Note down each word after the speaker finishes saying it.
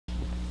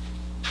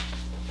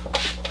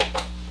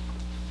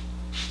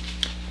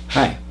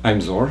I'm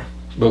Zor.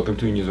 Welcome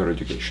to Unizor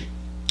Education.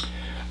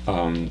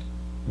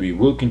 We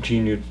will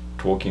continue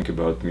talking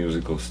about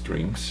musical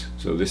strings.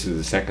 So this is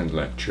the second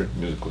lecture,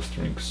 Musical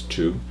Strings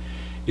 2.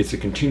 It's a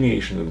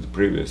continuation of the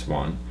previous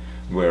one,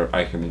 where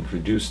I have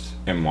introduced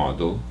a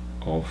model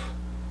of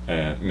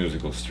a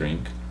musical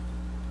string,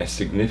 a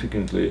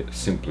significantly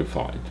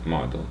simplified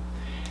model.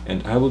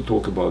 And I will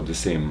talk about the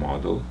same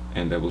model,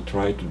 and I will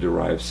try to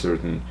derive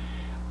certain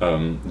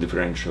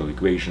differential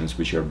equations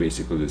which are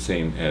basically the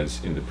same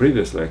as in the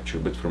previous lecture,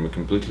 but from a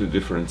completely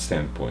different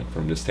standpoint,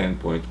 from the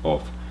standpoint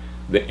of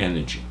the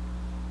energy.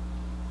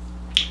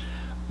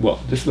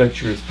 Well, this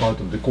lecture is part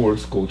of the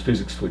course called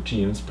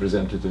Physics4Teens,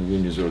 presented on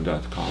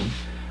Unizor.com.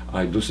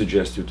 I do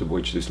suggest you to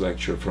watch this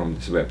lecture from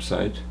this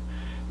website,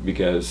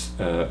 because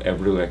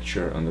every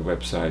lecture on the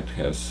website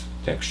has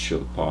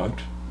textual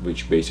part,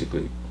 which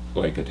basically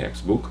like a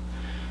textbook.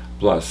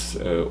 Plus,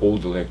 all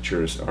the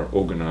lectures are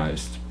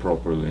organized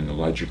properly in a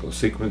logical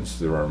sequence.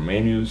 There are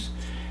menus,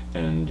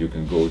 and you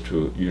can go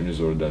to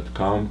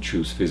Unizor.com,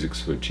 choose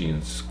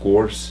Physics4Teens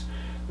course.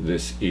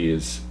 This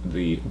is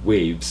the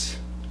waves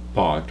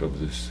part of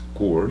this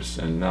course,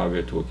 and now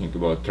we're talking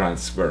about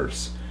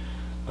transverse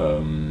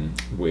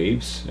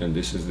waves, and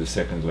this is the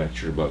second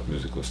lecture about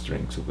musical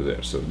strings over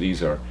there. So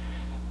these are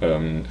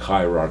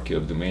hierarchy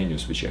of the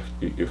menus which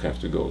you have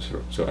to go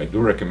through. So I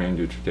do recommend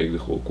you to take the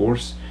whole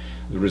course.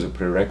 There is a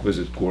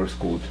prerequisite course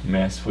called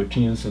Math for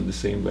Teens on the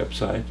same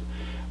website,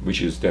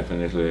 which is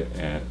definitely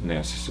a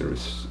necessary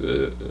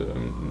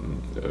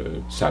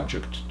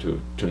subject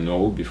to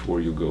know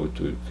before you go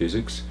to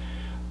physics.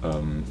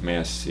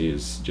 Math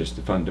is just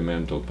a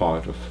fundamental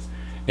part of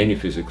any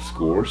physics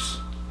course.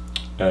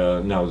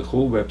 Now the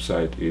whole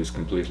website is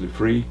completely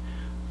free.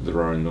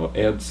 There are no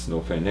ads,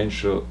 no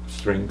financial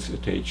strings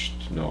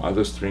attached, no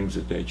other strings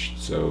attached,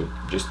 so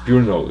just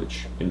pure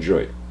knowledge.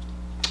 Enjoy.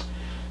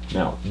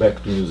 Now,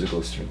 back to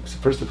musical strings.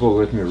 First of all,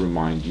 let me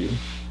remind you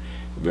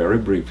very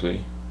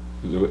briefly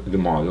the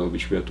model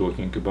which we are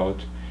talking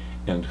about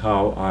and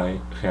how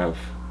I have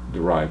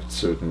derived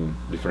certain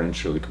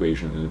differential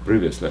equation in the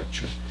previous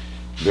lecture.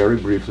 Very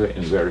briefly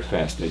and very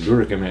fast. I do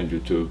recommend you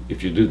to,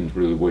 if you didn't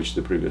really watch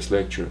the previous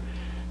lecture,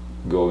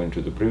 go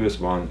into the previous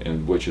one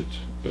and watch it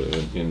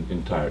in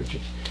entirety.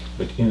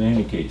 But in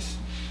any case,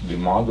 the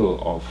model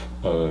of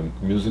a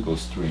musical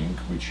string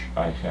which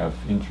I have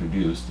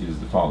introduced is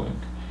the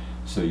following.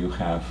 So you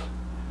have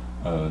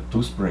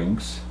two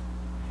springs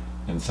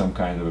and some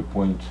kind of a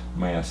point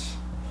mass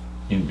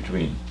in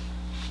between.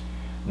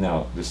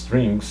 Now the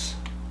strings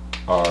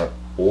are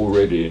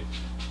already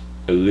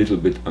a little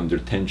bit under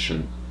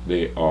tension.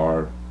 They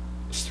are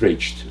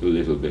stretched a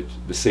little bit,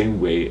 the same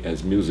way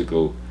as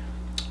musical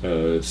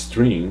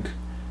string.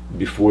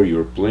 Before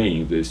you're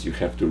playing this, you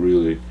have to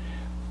really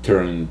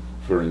turn,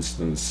 for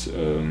instance,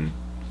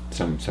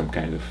 some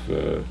kind of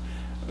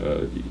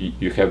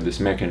you have this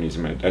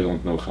mechanism, I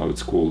don't know how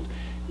it's called,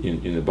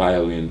 in a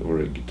violin or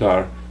a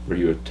guitar, where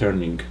you're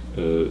turning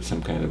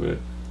some kind of a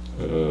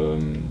I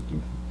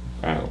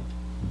don't know,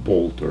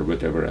 bolt or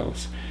whatever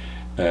else,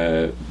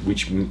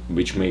 which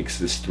makes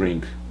the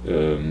string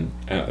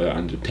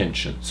under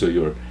tension. So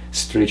you're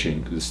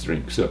stretching the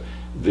string. So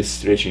this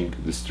stretching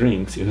the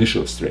strings,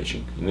 initial,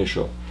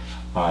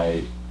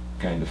 I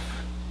kind of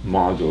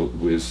model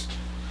with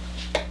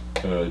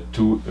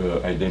two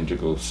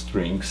identical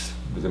strings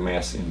with a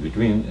mass in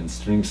between, and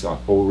strings are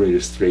already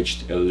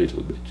stretched a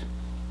little bit.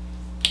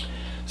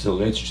 So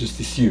let's just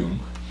assume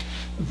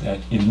that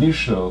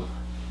initial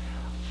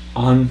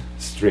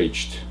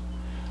unstretched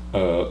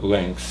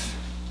length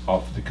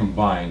of the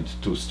combined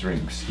two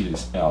strings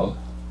is L,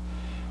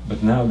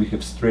 but now we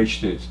have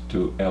stretched it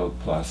to L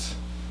plus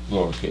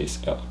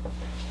lowercase l.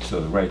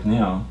 So right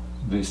now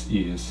this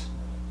is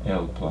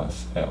L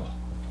plus L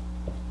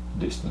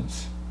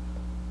distance.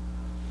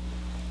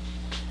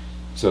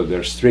 So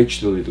they're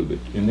stretched a little bit.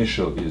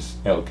 Initial is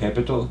L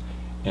capital,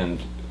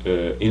 and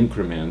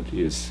increment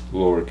is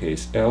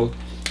lowercase l.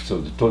 So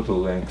the total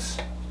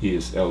length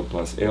is L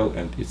plus L,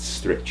 and it's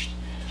stretched.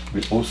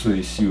 We also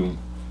assume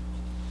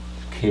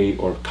K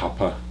or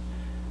kappa,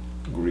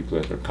 Greek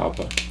letter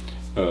kappa,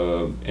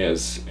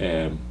 as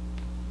a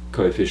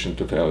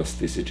coefficient of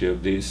elasticity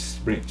of these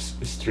springs.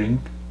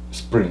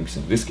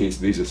 In this case,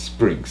 these are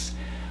springs.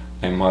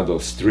 I model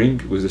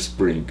string with a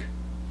spring.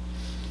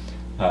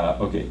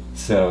 Okay,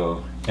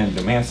 so, and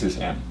the mass is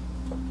m,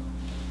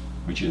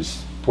 which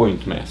is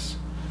point mass.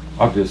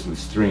 Obviously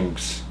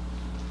springs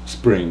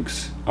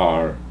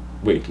are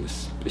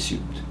weightless,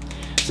 assumed.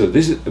 So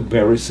this is a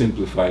very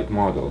simplified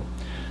model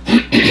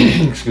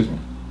excuse me,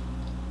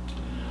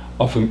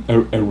 of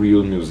a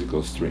real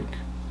musical string.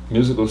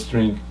 Musical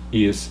string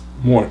is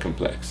more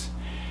complex,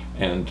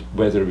 and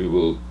whether we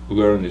will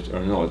learn it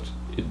or not,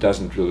 it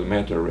doesn't really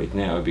matter right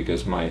now,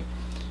 because my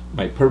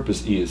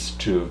purpose is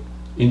to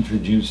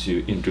introduce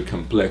you into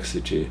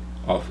complexity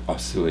of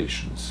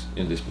oscillations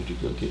in this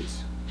particular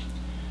case.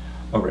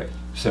 Alright,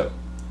 so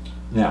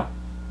now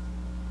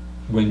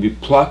when we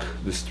pluck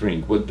the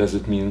string, what does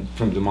it mean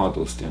from the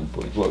model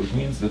standpoint? Well, it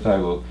means that I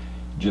will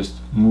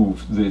just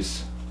move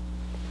this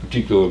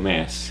particular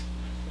mass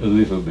a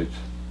little bit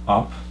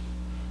up,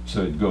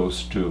 so it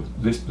goes to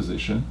this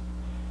position,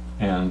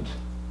 and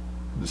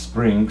the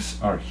springs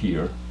are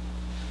here,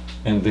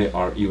 and they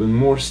are even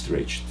more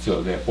stretched.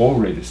 So they're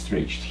already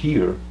stretched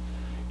here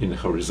in the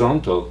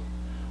horizontal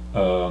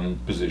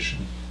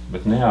position,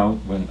 but now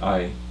when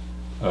I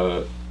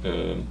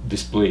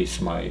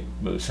displace my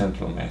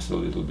central mass a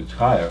little bit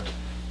higher,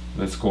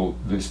 let's call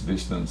this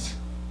distance,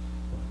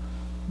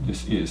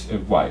 this is a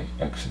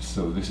y-axis,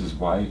 so this is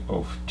y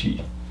of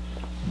t.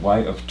 Y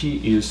of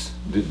t is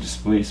the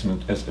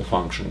displacement as a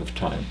function of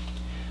time.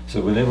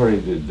 So whenever I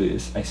did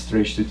this, I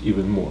stretched it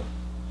even more.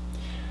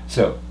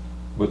 So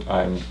what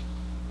I'm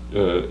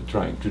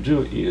trying to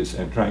do is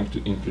I'm trying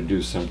to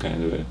introduce some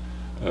kind of a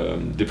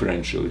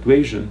differential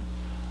equation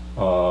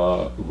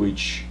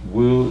which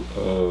will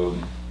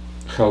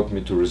help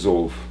me to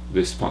resolve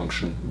this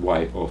function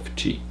y of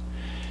t.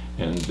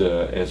 And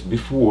as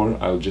before,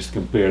 I'll just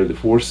compare the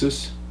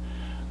forces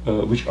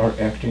which are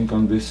acting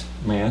on this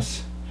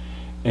mass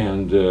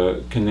and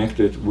connect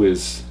it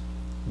with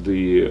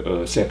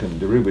the second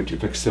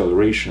derivative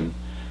acceleration,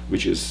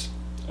 which is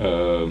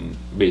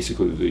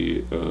basically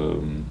the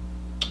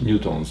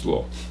Newton's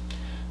law.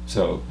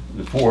 So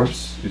the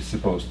force is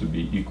supposed to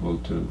be equal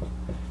to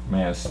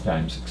mass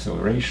times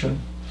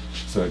acceleration.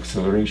 So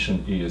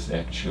acceleration is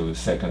actually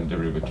second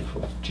derivative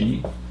of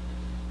t.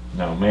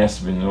 Now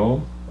mass we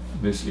know,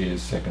 this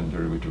is second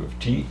derivative of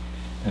t,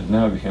 and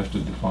now we have to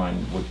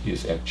define what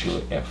is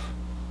actually F.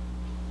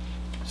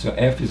 So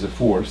F is a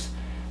force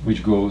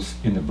which goes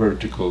in a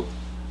vertical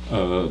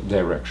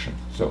direction.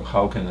 So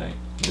how can I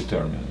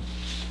determine it?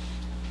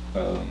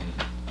 I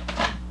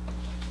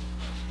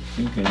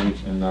think I need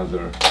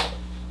another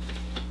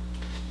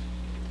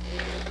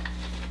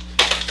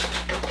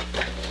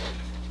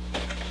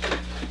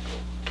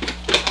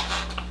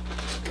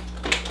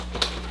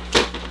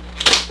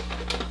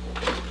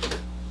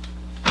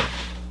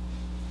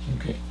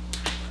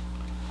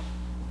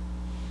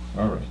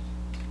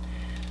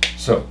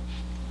So,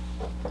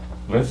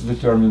 let's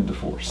determine the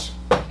force.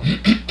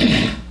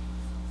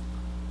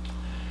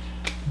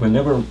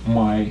 Whenever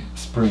my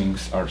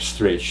springs are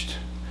stretched,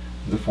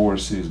 the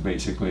force is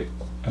basically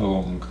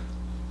along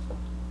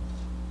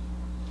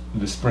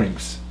the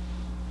springs,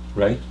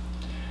 right?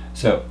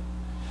 So,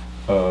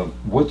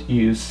 what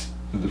is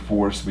the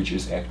force which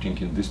is acting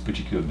in this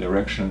particular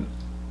direction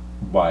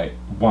by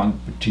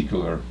one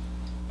particular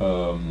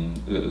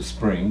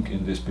spring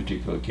in this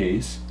particular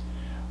case?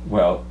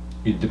 Well,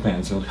 it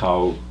depends on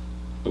how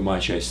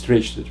much I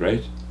stretched it,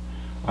 right?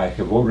 I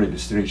have already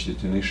stretched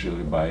it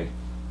initially by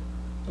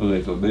a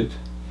little bit,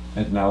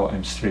 and now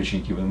I'm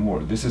stretching even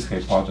more. This is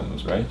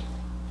hypotenuse, right?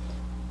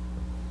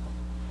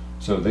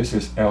 So this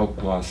is L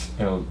plus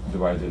L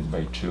divided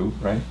by 2,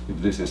 right?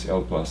 If this is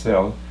L plus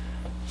L,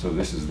 so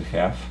this is the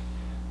half.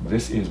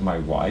 This is my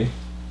y.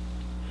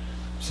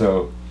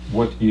 So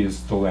what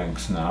is the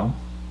length now?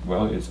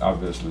 Well, it's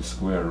obviously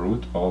square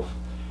root of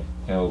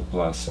L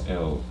plus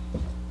L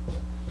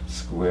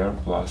square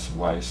plus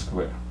y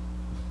square.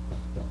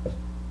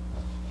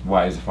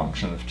 Y is a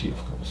function of t,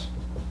 of course,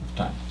 of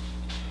time.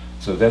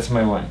 So that's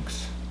my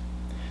length.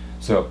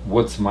 So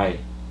what's my...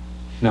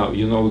 Now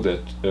you know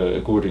that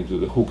according to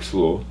the Hooke's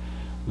law,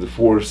 the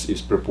force is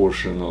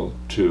proportional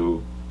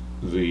to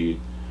the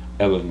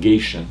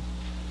elongation,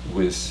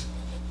 with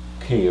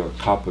k or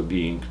kappa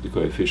being the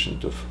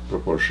coefficient of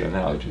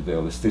proportionality, the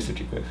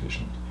elasticity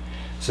coefficient.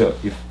 So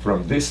if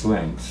from this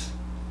length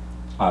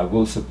I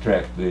will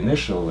subtract the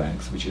initial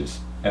length, which is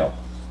L,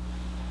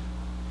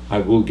 I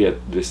will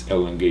get this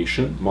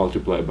elongation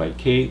multiplied by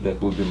k,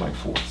 that will be my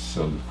force.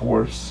 So the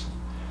force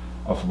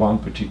of one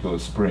particular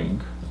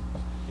spring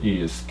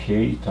is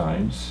k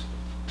times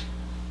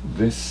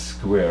this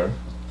square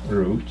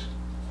root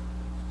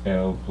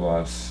L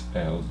plus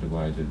L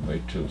divided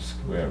by 2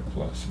 square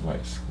plus y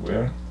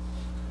square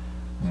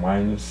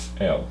minus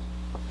L.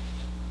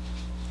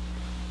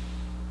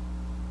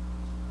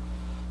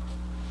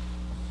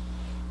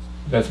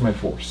 That's my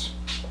force,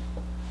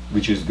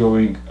 which is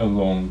going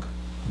along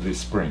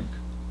this spring.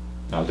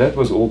 Now that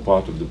was all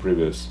part of the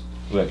previous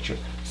lecture.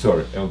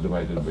 Sorry, L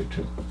divided by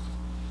 2.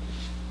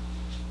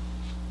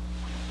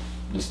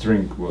 The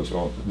string was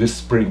all, this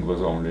spring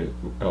was only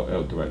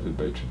L divided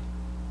by 2.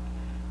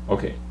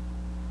 Okay.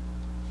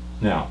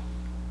 Now,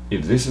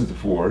 if this is the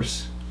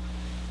force,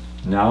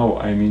 now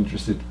I'm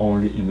interested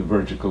only in the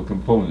vertical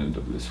component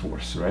of this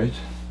force, right?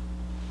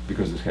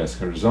 Because it has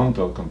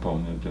horizontal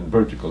component and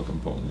vertical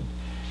component.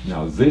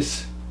 Now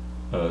this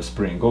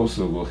spring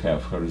also will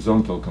have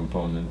horizontal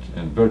component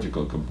and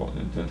vertical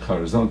component, and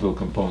horizontal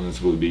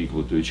components will be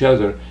equal to each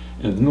other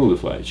and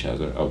nullify each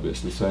other,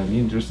 obviously. So I'm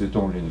interested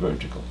only in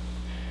vertical.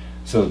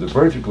 So the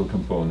vertical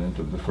component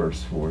of the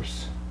first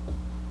force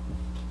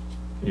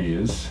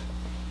is,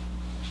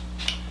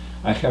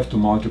 I have to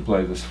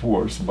multiply this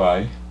force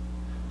by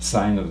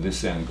sine of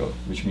this angle,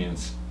 which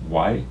means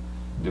y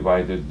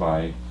divided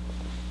by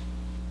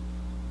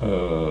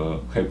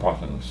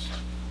hypotenuse.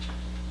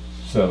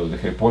 So the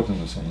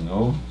hypotenuse I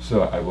know,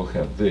 so I will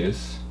have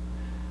this,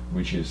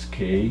 which is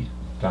k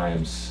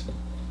times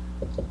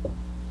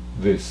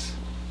this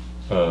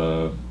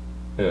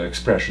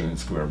expression in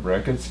square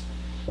brackets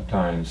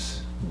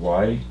times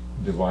y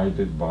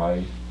divided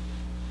by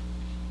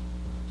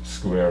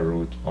square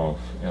root of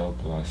L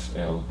plus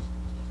L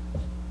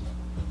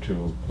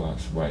 2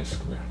 plus y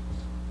squared,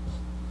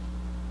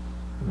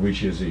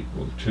 which is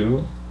equal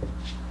to,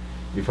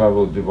 if I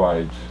will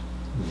divide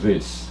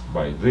this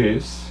by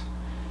this,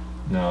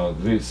 now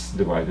this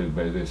divided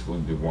by this will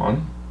be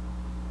 1,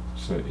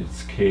 so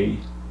it's k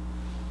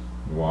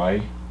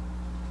y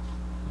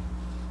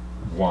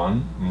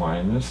 1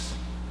 minus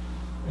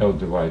L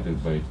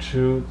divided by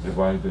 2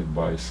 divided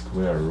by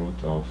square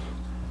root of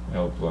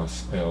L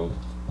plus L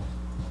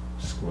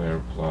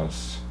square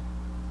plus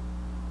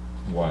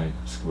y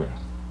square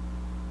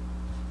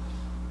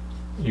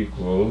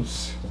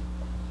equals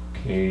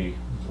k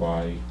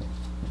y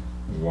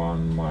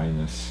 1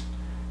 minus,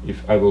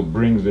 if I will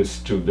bring this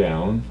 2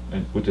 down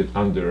and put it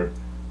under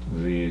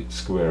the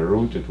square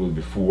root, it will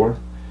be 4,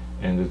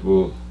 and it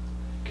will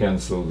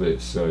cancel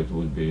this, so it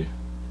would be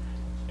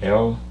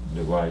L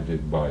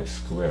divided by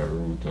square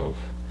root of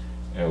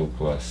L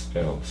plus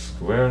L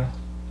square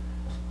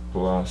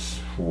plus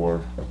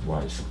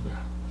 4y square.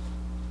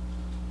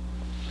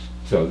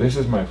 So this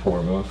is my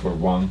formula for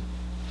one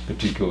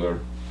particular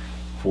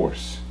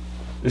force.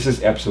 This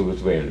is absolute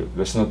value.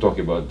 Let's not talk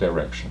about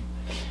direction.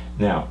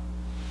 Now,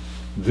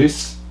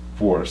 this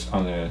force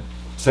on a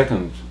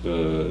second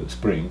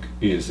spring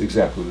is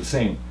exactly the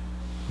same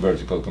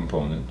vertical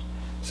component.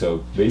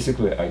 So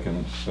basically I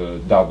can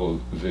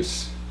double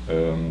this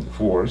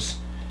force,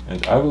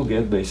 and I will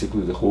get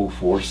basically the whole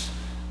force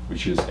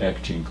which is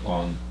acting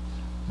on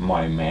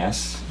my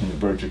mass in the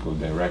vertical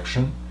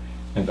direction,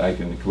 and I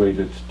can equate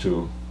it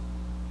to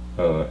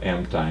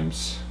m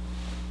times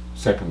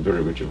second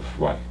derivative of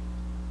y.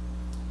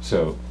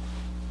 So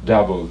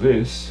double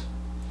this,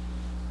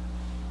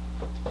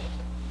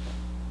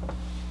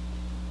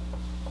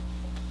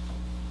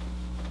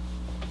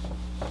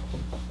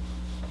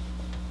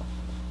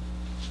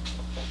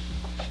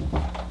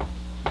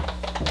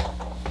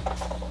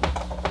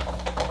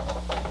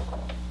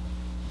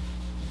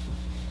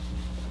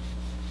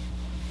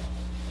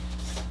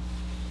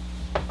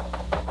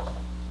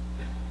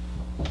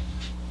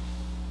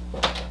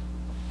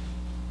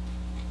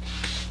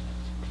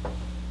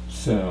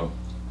 so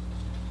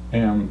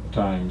m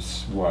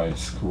times y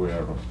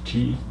square of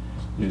t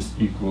is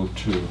equal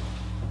to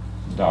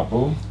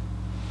double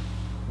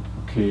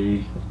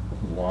k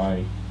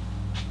y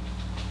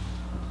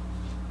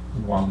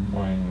 1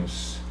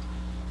 minus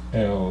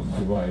L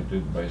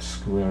divided by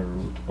square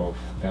root of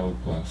L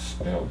plus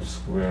L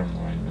square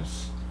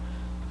minus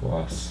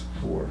plus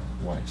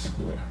 4y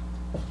square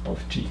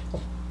of t.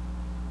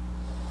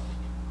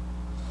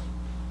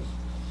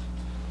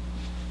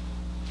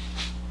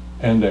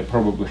 And I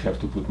probably have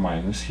to put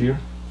minus here,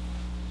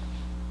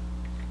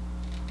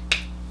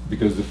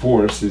 because the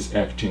force is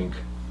acting,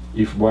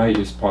 if y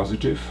is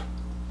positive,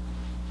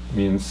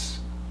 means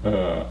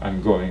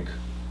I'm going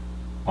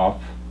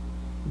up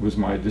with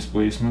my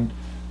displacement,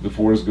 the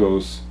force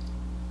goes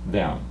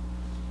down.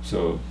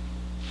 So,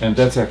 and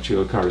that's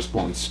actually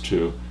corresponds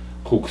to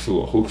Hooke's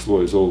law. Hooke's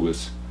law is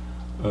always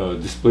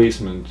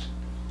displacement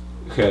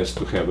has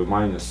to have a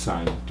minus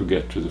sign to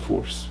get to the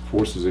force.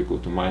 Force is equal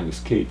to minus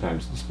k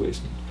times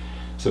displacement.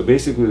 So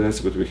basically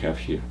that's what we have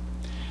here.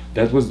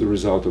 That was the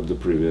result of the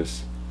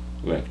previous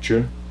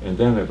lecture, and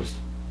then I was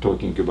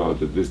talking about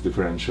that this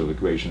differential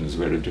equation is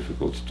very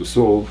difficult to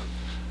solve.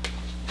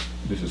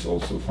 This is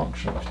also a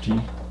function of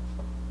t.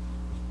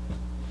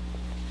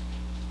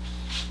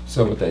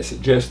 So what I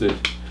suggested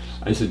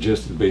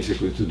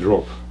basically to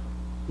drop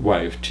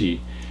y of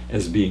t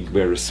as being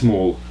very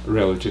small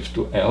relative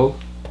to L,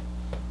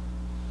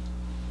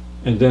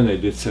 and then I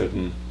did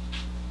certain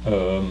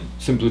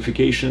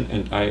simplification,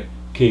 and I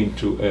came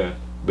to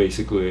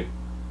basically,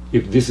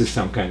 if this is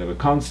some kind of a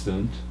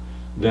constant,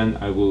 then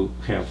I will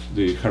have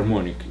the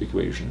harmonic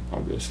equation,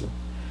 obviously.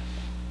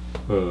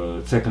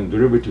 Second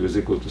derivative is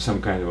equal to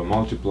some kind of a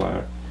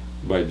multiplier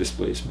by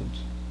displacement.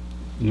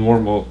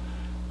 Normal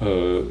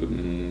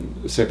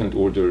second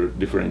order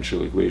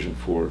differential equation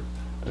for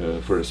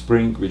a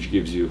spring, which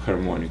gives you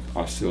harmonic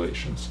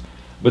oscillations,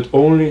 but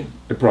only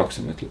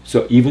approximately.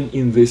 So even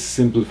in this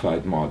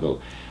simplified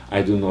model,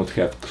 I do not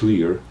have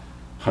clear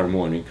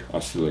harmonic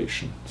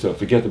oscillation. So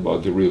forget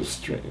about the real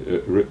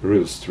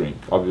string.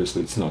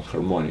 Obviously it's not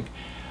harmonic.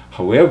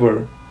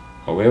 However,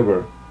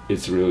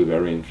 it's really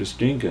very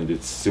interesting, and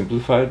it's a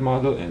simplified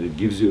model, and it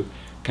gives you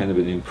kind of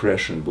an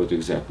impression what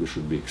exactly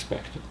should be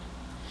expected.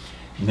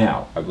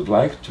 Now I would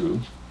like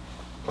to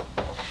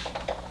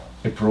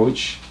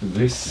approach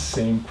this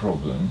same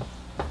problem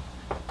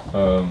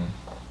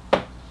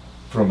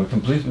from a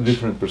completely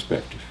different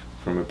perspective,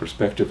 from a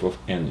perspective of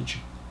energy.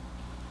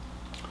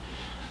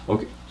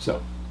 Okay,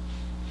 so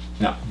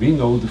now we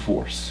know the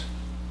force.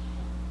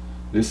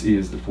 This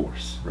is the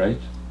force, right?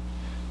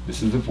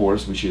 This is the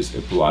force which is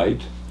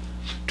applied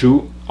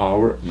to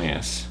our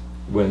mass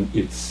when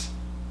it's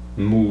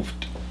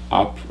moved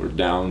up or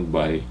down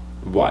by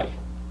y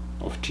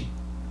of t.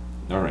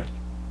 All right.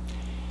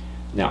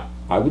 Now,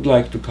 I would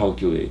like to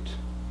calculate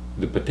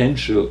the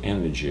potential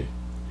energy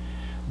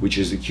which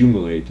is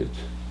accumulated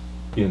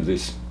in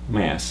this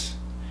mass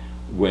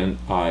when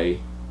I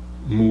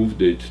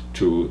moved it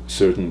to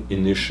certain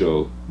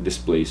initial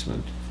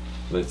displacement,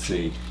 let's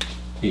say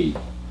A.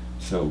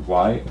 So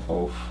y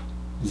of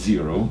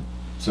 0,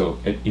 so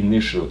at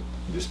initial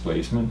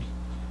displacement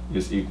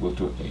is equal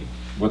to A.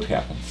 What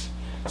happens?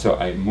 So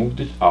I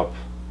moved it up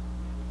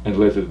and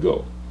let it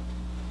go.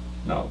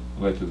 Now,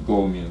 let it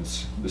go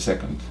means the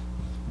second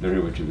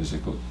derivative is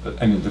equal,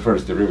 the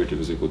first derivative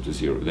is equal to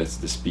 0, that's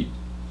the speed.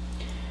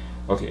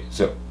 Okay,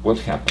 so what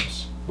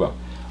happens? Well,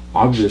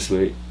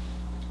 obviously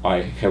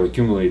I have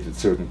accumulated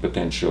certain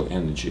potential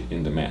energy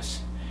in the mass.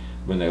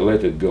 When I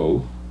let it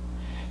go,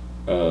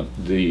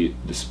 the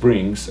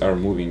springs are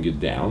moving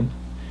it down,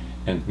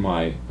 and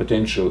my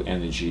potential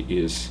energy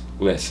is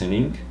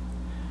lessening,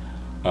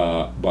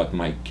 but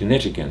my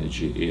kinetic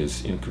energy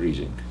is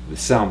increasing. The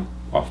sum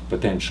of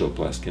potential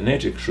plus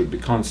kinetic should be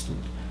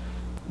constant.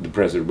 The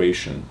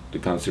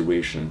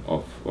conservation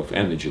of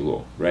energy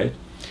law, right?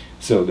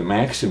 So the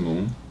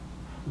maximum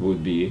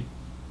would be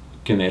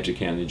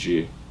kinetic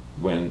energy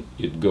when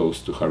it goes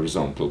to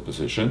horizontal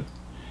position,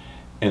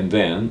 and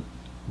then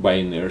by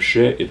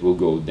inertia it will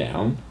go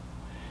down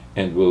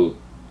and will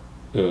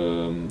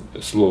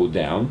slow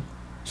down,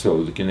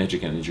 so the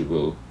kinetic energy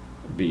will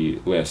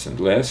be less and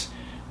less,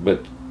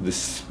 but the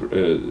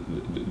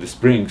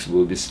springs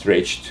will be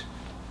stretched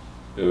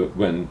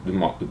when the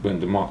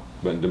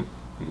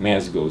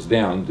mass goes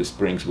down. The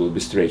springs will be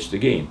stretched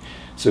again,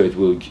 so it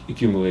will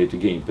accumulate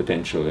again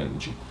potential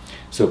energy.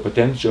 So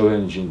potential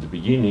energy in the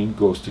beginning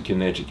goes to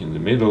kinetic in the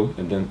middle,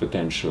 and then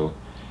potential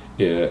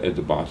at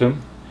the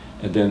bottom,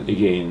 and then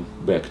again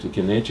back to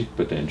kinetic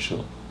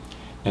potential,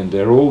 and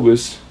they're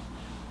always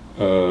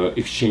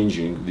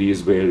exchanging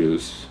these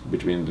values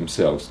between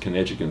themselves,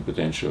 kinetic and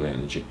potential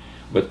energy,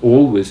 but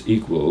always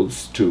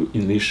equals to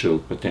initial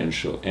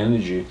potential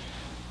energy,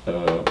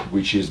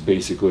 which is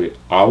basically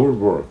our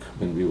work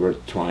when we were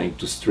trying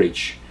to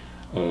stretch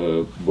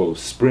both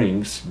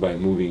springs by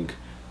moving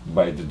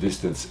by the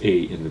distance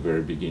A in the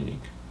very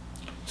beginning.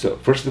 So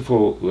first of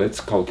all, let's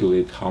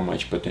calculate how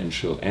much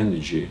potential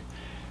energy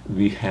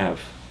we have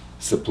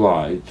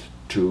supplied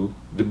to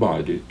the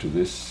body, to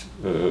this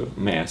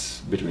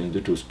mass between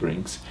the two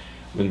springs,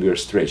 when we are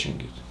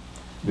stretching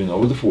it. We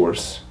know the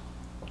force,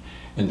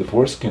 and the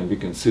force can be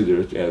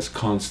considered as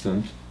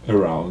constant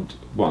around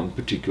one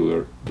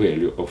particular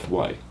value of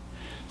y.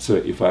 So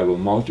if I will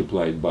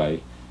multiply it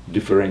by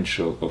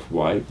differential of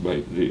y,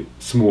 by the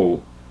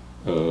small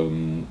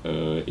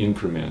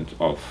increment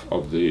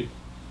of the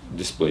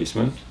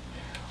displacement,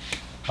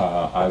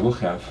 I will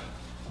have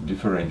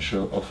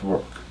differential of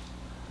work,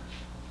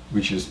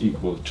 which is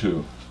equal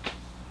to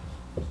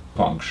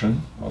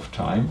function of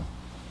time,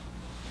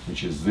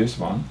 which is this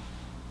one,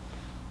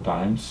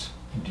 times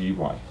dy.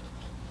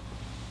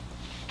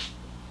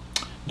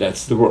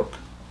 That's the work,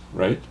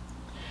 right?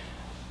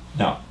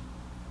 Now,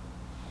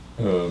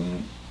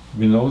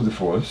 we know the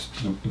force,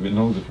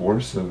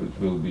 so it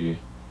will be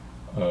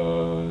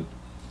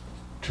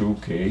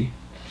 2k.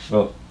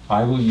 Well,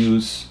 I will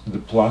use the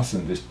plus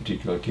in this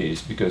particular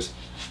case because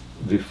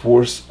the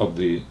force of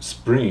the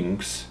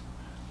springs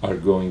are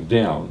going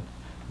down,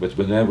 but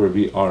whenever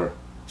we are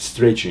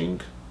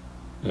stretching,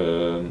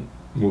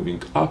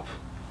 moving up,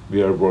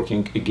 we are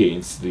working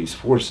against these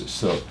forces.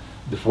 So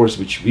the force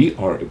which we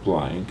are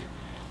applying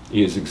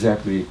is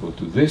exactly equal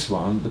to this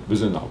one, but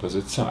with an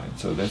opposite sign.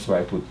 So that's why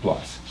I put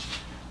plus.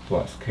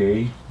 Plus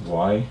k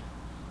y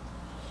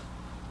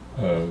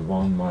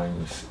 1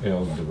 minus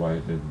L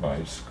divided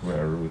by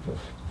square root of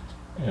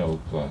L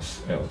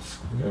plus L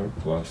squared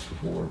plus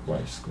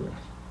 4y squared.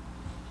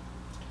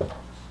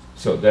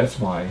 So that's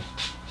my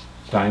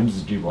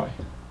times dy.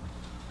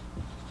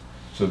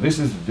 So this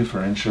is the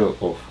differential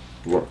of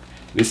work.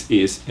 This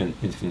is an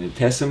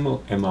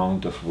infinitesimal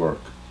amount of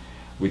work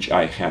which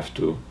I have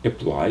to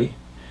apply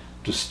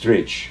to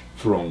stretch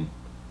from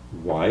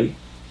y.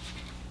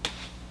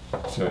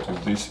 So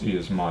if this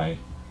is my,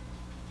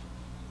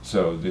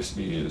 so this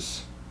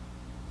is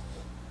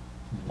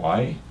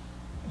y,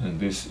 and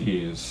this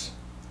is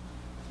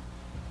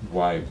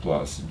y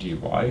plus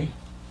dy.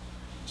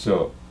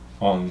 So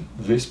on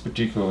this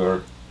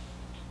particular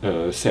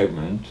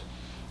segment,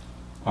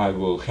 I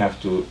will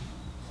have to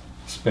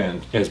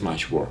spend as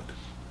much work.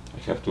 I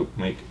have to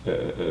make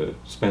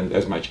spend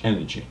as much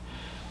energy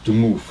to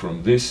move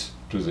from this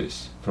to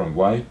this, from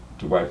y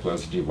to y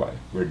plus dy,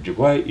 where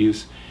dy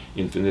is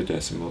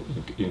infinitesimal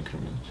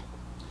increment.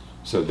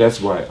 So that's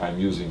why I'm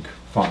using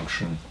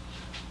function,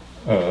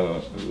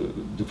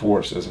 the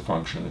force as a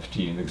function of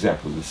t in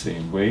exactly the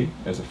same way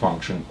as a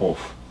function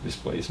of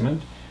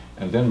displacement,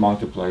 and then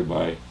multiply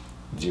by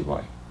dy.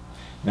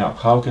 Now,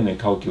 how can I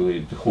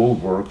calculate the whole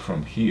work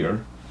from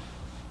here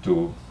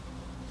to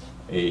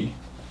A?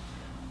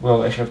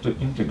 Well, I have to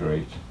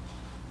integrate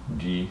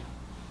dy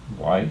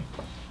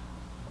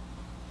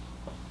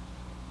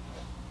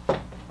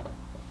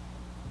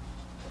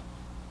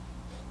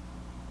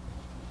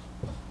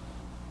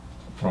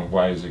from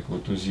y is equal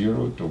to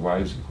 0 to y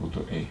is equal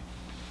to A.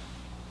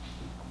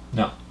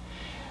 Now,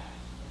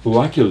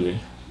 luckily,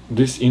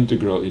 this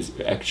integral is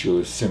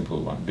actually a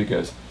simple one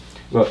because,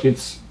 well,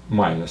 it's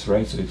minus,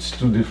 right? So it's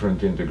two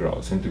different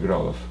integrals.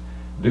 Integral of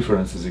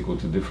difference is equal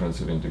to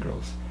difference of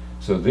integrals.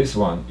 So this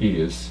one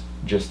is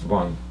just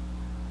one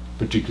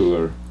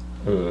particular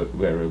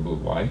variable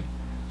y.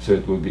 So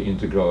it will be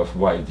integral of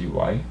y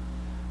dy.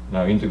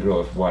 Now integral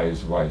of y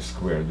is y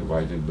squared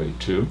divided by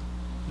 2.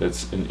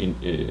 That's an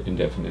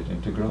indefinite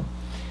integral.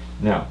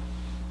 Now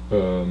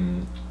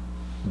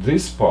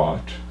this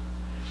part,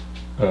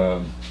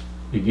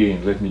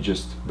 again, let me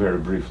just very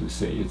briefly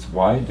say, it's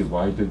y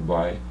divided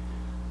by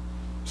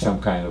some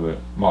kind of a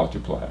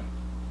multiplier,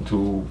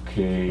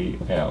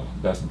 2kl,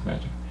 doesn't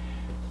matter.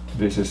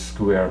 This is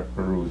square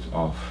root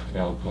of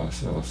l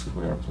plus l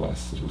square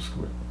plus 2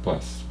 square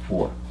plus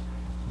 4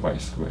 y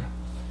square.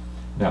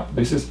 Now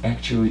this is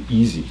actually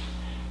easy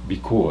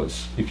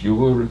because if you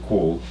will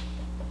recall,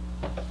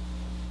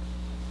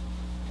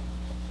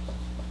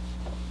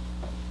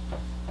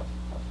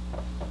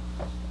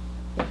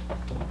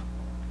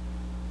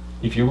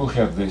 if you will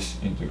have this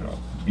integral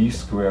b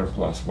square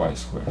plus y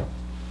square.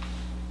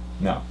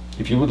 Now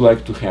if you would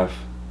like to have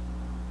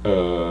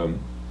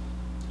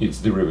its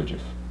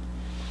derivative,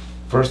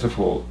 first of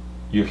all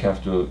you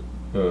have to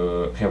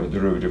have a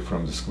derivative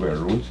from the square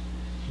root,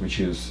 which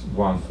is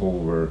 1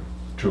 over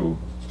 2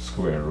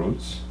 square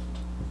roots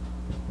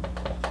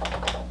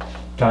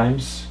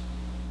times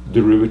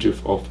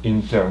derivative of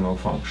internal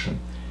function.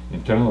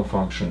 Internal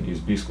function is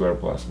b square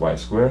plus y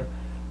square.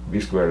 B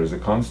square is a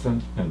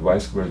constant and y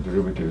square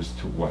derivative is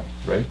 2y,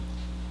 right?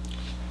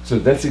 So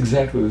that's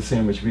exactly the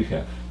same which we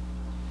have,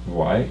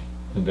 y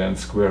and then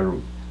square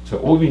root. So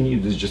all we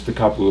need is just a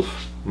couple of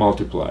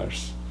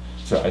multipliers.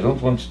 So I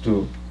don't want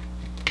to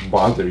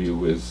bother you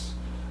with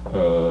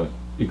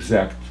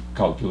exact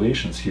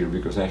calculations here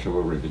because I have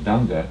already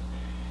done that,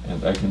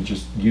 and I can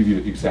just give you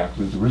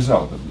exactly the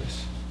result of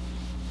this.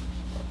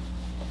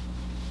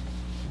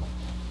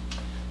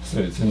 So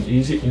it's an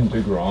easy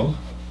integral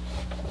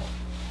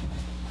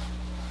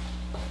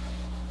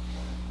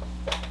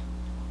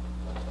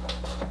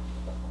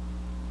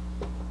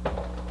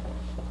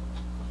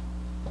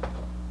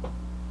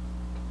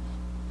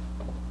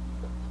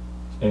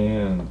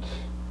and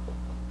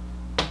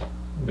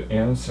the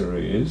answer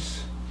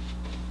is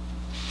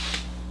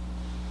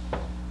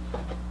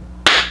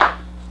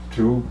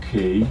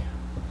 2k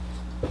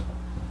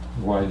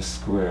y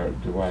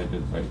squared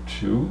divided by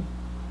 2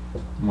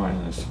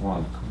 minus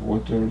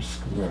 1/4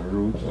 square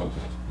root of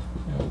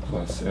l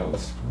plus l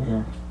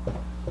square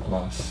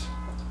plus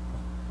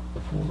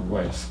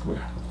 4y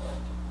square.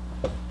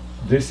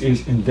 This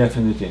is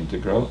indefinite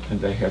integral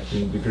and I have to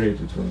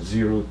integrate it from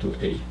 0 to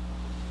a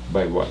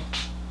by y.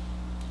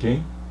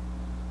 Okay?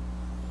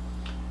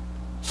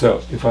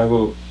 So if I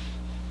will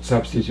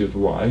substitute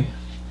y,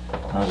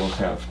 I will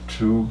have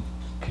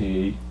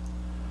 2k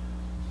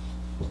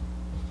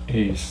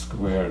a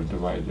squared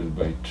divided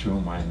by 2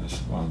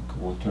 minus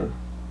 1/4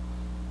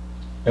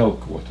 l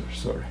quarter,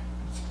 sorry,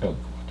 it's l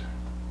quarter,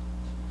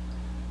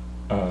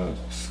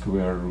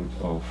 square root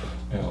of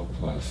l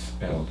plus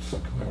l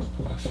square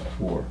plus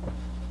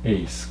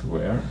 4a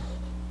square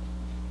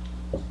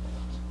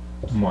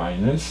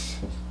minus,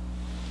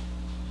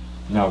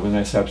 now when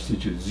I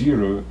substitute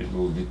 0 it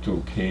will be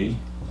 2k,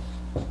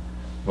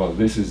 well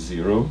this is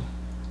 0,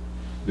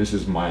 this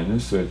is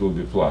minus, so it will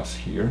be plus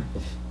here,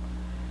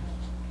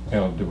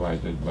 l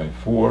divided by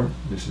 4,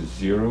 this is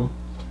 0,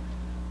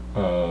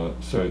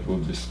 so it will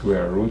be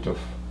square root of,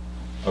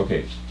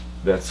 okay,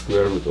 that's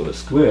square root of a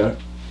square,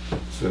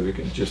 so we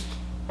can just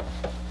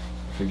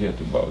forget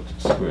about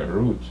square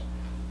root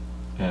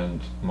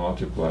and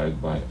multiply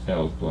it by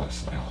l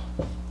plus l.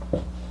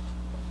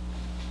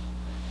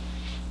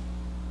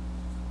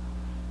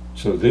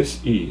 So this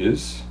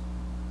is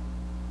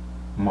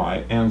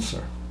my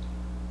answer.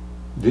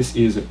 This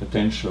is a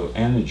potential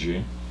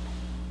energy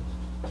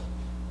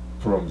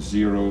from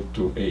 0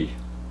 to a.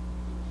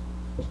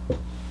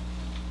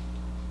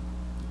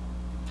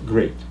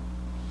 Great.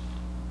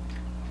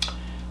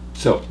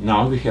 So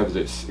now we have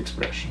this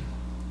expression.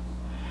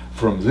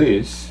 From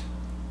this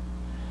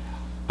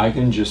I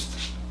can just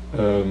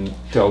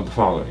tell the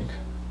following.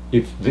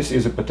 If this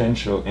is a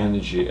potential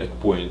energy at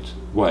point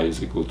y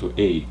is equal to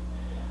a,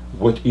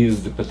 what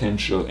is the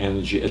potential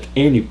energy at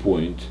any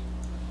point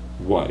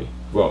y?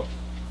 Well,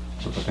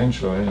 the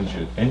potential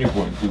energy at any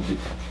point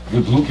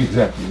would look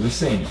exactly the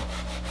same.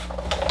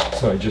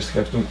 So I just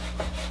have to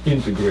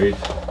integrate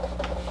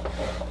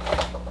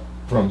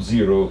from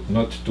 0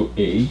 not to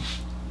a,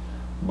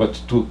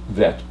 but to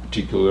that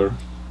particular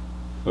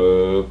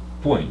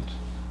point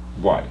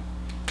y.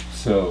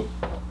 So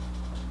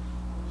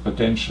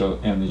potential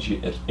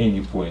energy at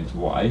any point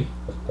y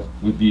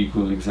would be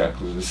equal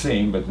exactly the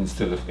same, but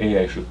instead of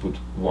a I should put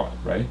y,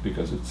 right?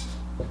 Because its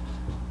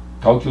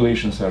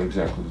calculations are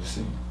exactly the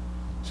same.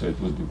 So it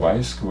would be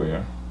y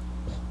square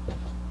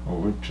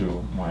over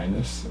 2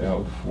 minus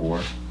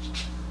L4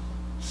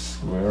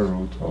 square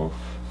root of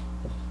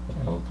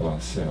L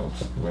plus L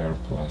square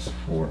plus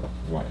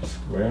 4y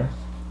square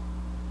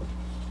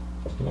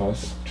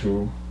plus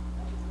 2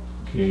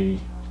 2k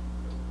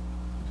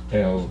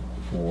L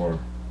for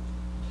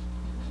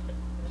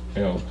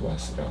L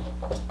plus L.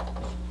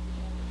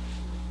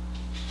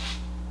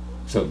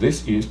 So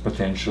this is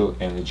potential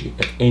energy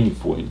at any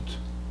point.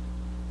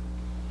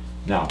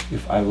 Now,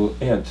 if I will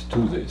add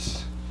to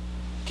this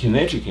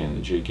kinetic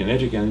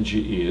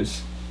energy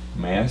is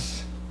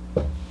mass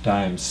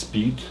times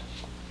speed,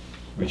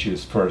 which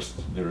is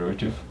first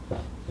derivative,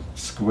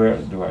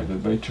 squared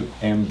divided by 2,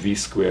 mv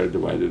squared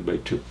divided by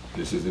 2.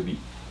 This is the v.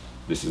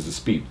 This is the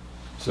speed.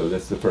 So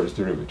that's the first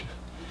derivative.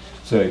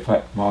 So if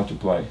I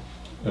multiply,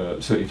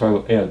 so if I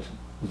will add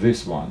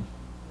this one,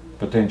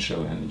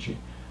 potential energy,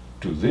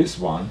 to this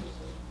one,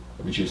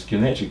 which is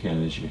kinetic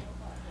energy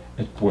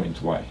at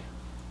point y,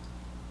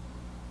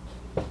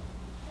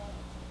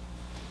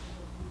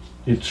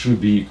 it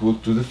should be equal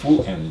to the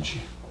full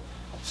energy.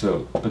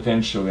 So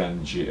potential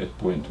energy at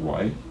point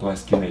y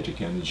plus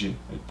kinetic energy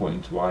at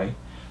point y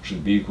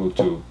should be equal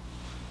to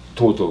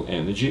total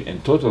energy,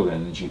 and total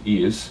energy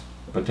is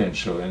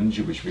potential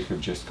energy, which we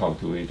have just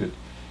calculated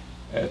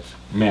at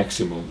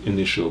maximum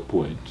initial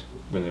point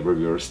whenever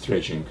we are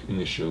stretching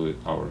initially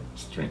our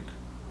spring.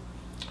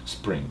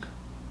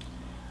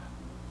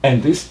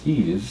 And this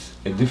is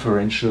a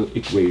differential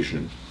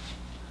equation,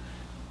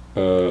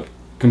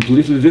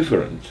 completely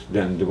different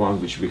than the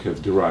one which we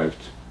have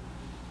derived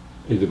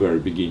at the very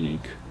beginning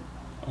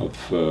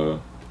of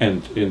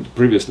and in the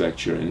previous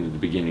lecture and at the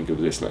beginning of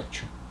this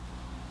lecture.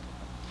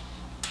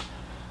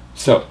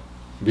 So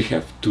we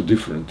have two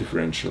different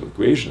differential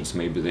equations.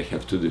 Maybe they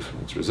have two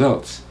different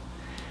results.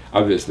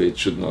 Obviously it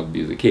should not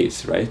be the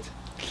case, right?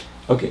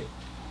 Okay,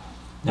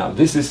 now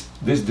this is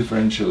this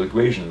differential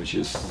equation, which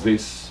is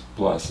this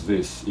plus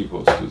this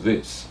equals to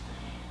this.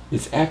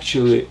 It's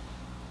actually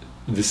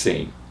the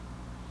same,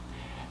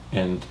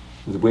 and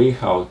the way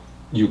how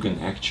you can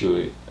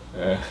actually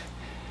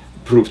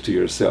prove to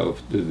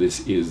yourself that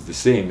this is the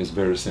same is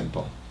very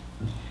simple.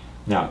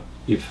 Now,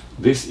 if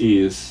this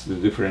is the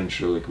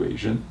differential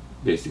equation,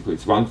 basically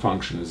it's one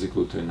function is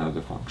equal to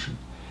another function,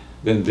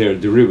 then their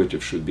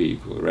derivative should be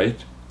equal,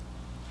 right?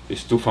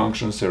 If two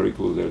functions are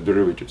equal, their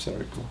derivatives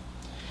are equal.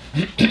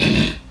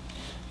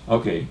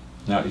 Okay,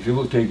 now if you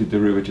will take the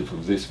derivative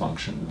of this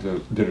function,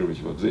 the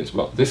derivative of this,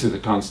 well, this is a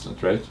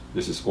constant, right?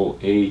 This is all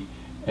a,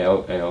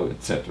 l,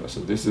 etc. So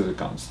this is a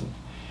constant.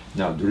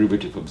 Now,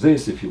 derivative of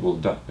this, if you will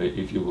do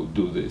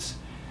this,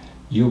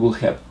 you will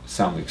have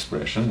some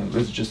expression, and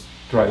let's just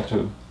try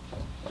to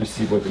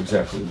see what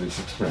exactly this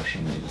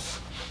expression is.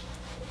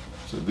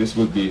 So this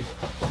would be,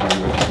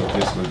 derivative of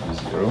this would be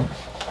 0.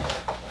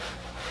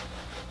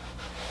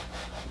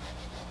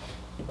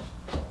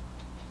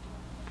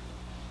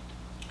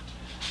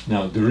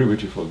 Now,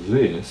 derivative of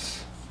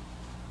this,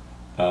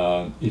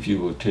 if you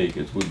will take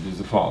it, would be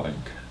the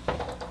following.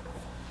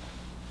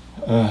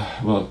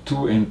 Well,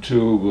 2 and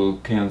 2 will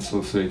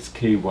cancel, so it's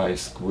ky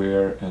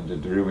squared, and the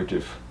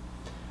derivative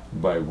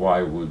by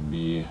y would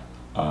be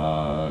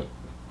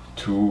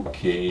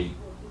 2ky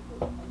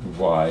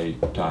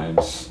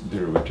times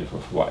derivative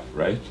of y,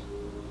 right?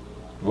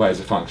 Y is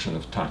a function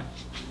of time.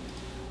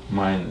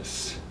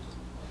 Minus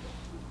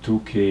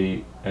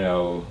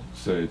 2kl,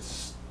 so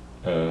it's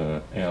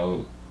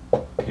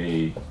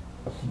lk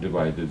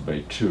divided by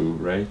 2,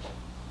 right?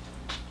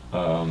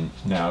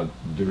 Now,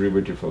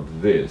 derivative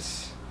of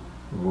this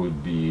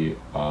would be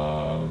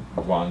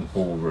 1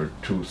 over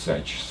 2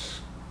 such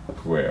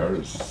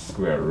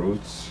square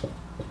roots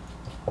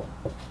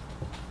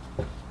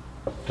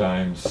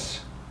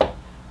times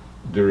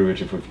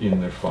derivative of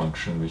inner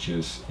function, which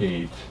is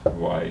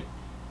 8y,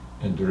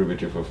 and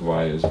derivative of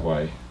y is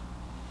y,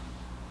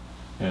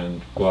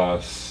 and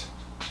plus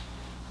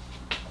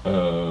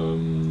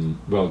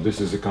well,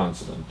 this is a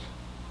constant,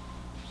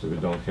 so we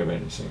don't have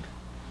anything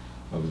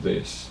of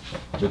this,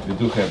 but we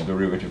do have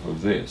derivative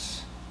of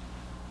this.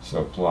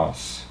 So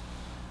plus,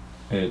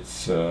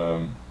 it's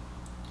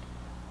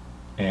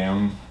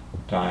m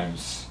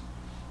times,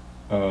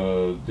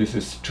 this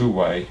is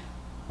 2y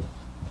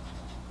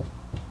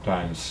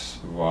times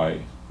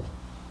y,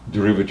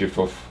 derivative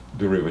of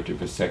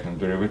derivative is second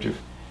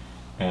derivative,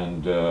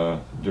 and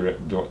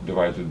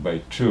divided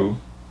by 2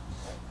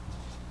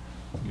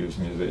 gives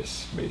me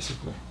this,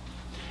 basically.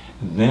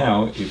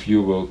 Now, if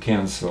you will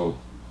cancel,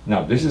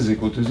 now this is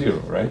equal to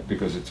 0, right?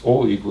 Because it's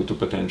all equal to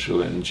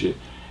potential energy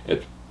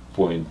at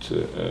point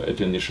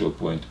at initial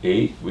point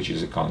A, which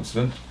is a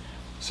constant,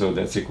 so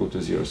that's equal to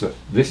 0. So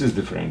this is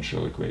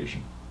differential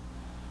equation.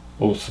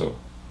 Also,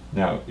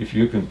 now if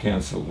you can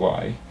cancel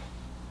y,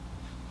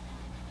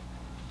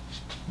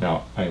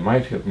 now I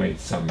might have made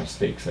some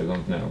mistakes, I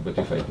don't know, but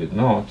if I did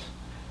not,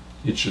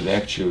 it should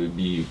actually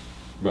be,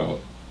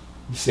 well,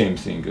 the same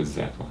thing as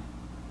that one.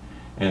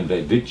 And I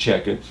did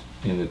check it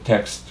in the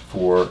text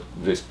for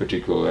this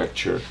particular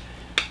lecture.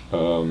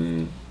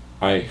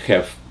 I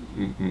have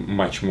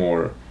much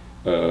more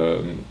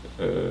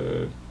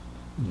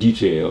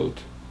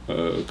detailed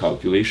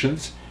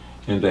calculations,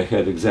 and I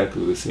had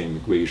exactly the same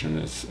equation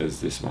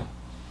as this one,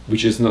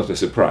 which is not a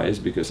surprise,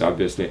 because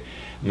obviously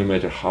no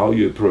matter how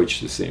you approach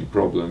the same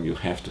problem, you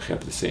have to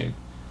have the same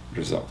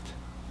result.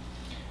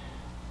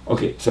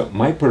 Okay, so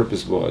my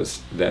purpose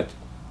was that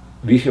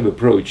we have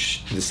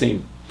approached the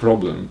same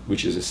problem,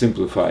 which is a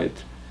simplified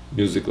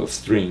musical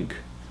string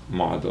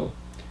model,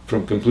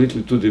 from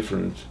completely two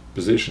different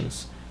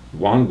positions.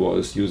 One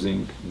was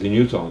using the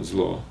Newton's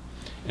law,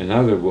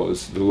 another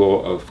was the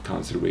law of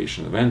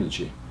conservation of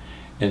energy.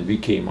 And we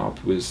came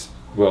up with,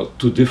 well,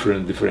 two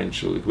different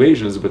differential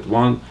equations, but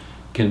one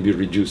can be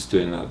reduced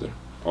to another,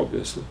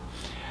 obviously.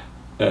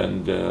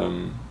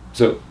 And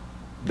so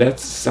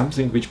that's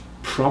something which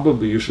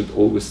probably you should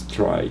always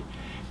try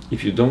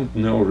if you don't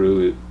know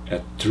really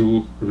a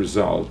true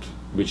result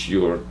which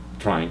you're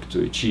trying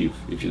to achieve.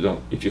 If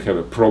you have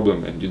a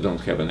problem and you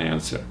don't have an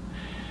answer,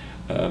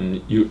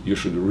 you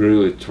should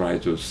really try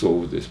to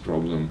solve this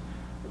problem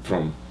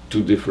from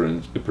two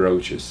different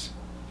approaches.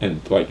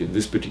 And like in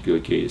this particular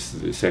case,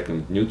 the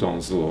second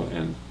Newton's law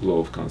and law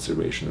of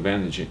conservation of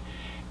energy,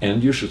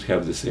 and you should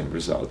have the same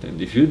result.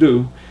 And if you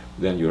do,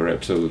 then you're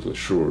absolutely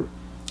sure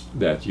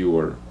that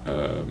your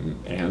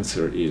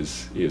answer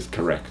is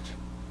correct.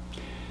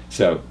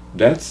 So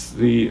that's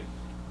the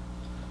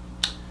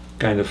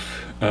kind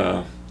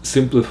of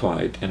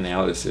simplified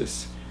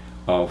analysis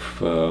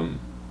of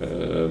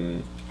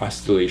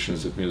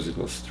oscillations of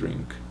musical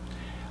string.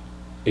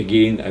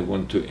 Again, I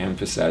want to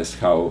emphasize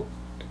how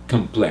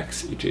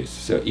complex it is.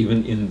 So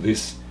even in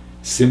this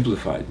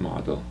simplified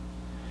model,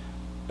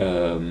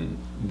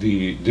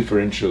 the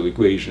differential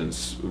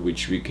equations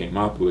which we came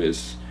up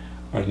with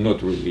are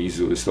not really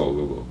easily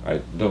solvable.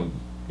 I don't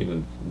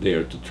even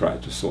dare to try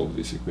to solve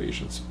these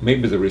equations.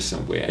 Maybe there is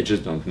some way, I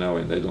just don't know,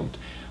 and I don't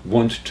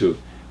want to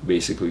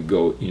basically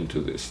go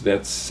into this.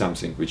 That's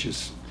something which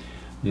is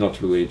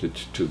not related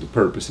to the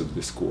purpose of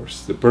this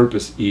course. The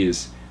purpose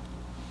is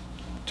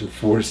to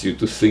force you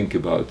to think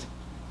about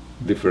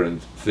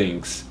different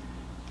things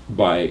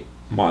by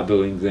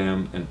modeling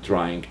them and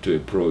trying to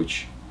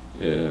approach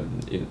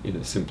in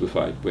a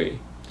simplified way.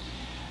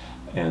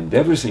 And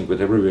everything,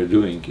 whatever we're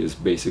doing, is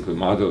basically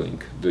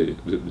modeling the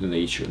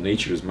nature.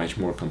 Nature is much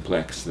more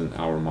complex than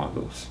our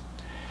models.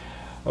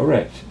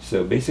 Alright,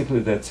 so basically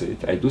that's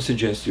it. I do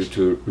suggest you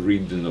to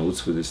read the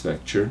notes for this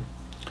lecture.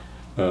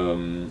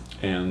 And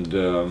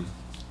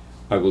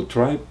I will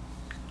try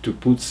to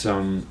put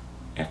some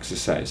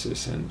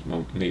exercises and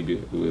maybe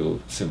a little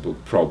simple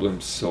problem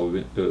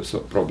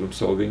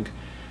solving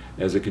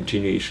as a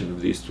continuation of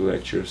these two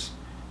lectures,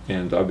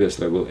 and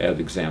obviously I will add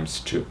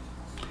exams too.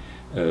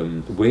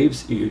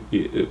 Waves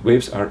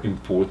are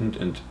important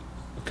and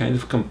kind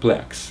of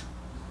complex.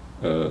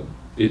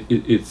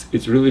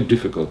 It's really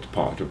difficult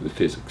part of the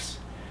physics,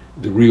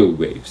 the real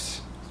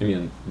waves. I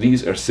mean,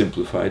 these are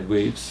simplified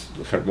waves.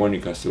 The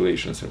harmonic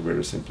oscillations are a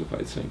very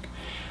simplified thing.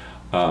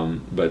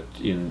 But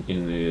in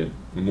the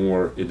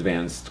more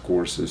advanced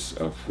courses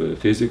of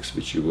physics,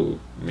 which you will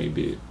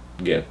maybe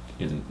get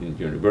in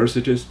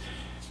universities,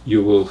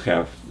 you will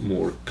have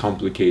more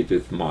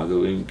complicated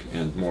modeling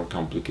and more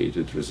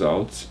complicated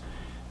results.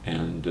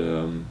 And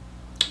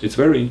it's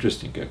very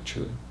interesting,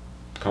 actually.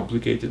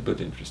 Complicated but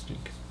interesting.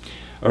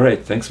 All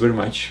right, thanks very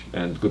much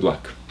and good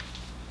luck.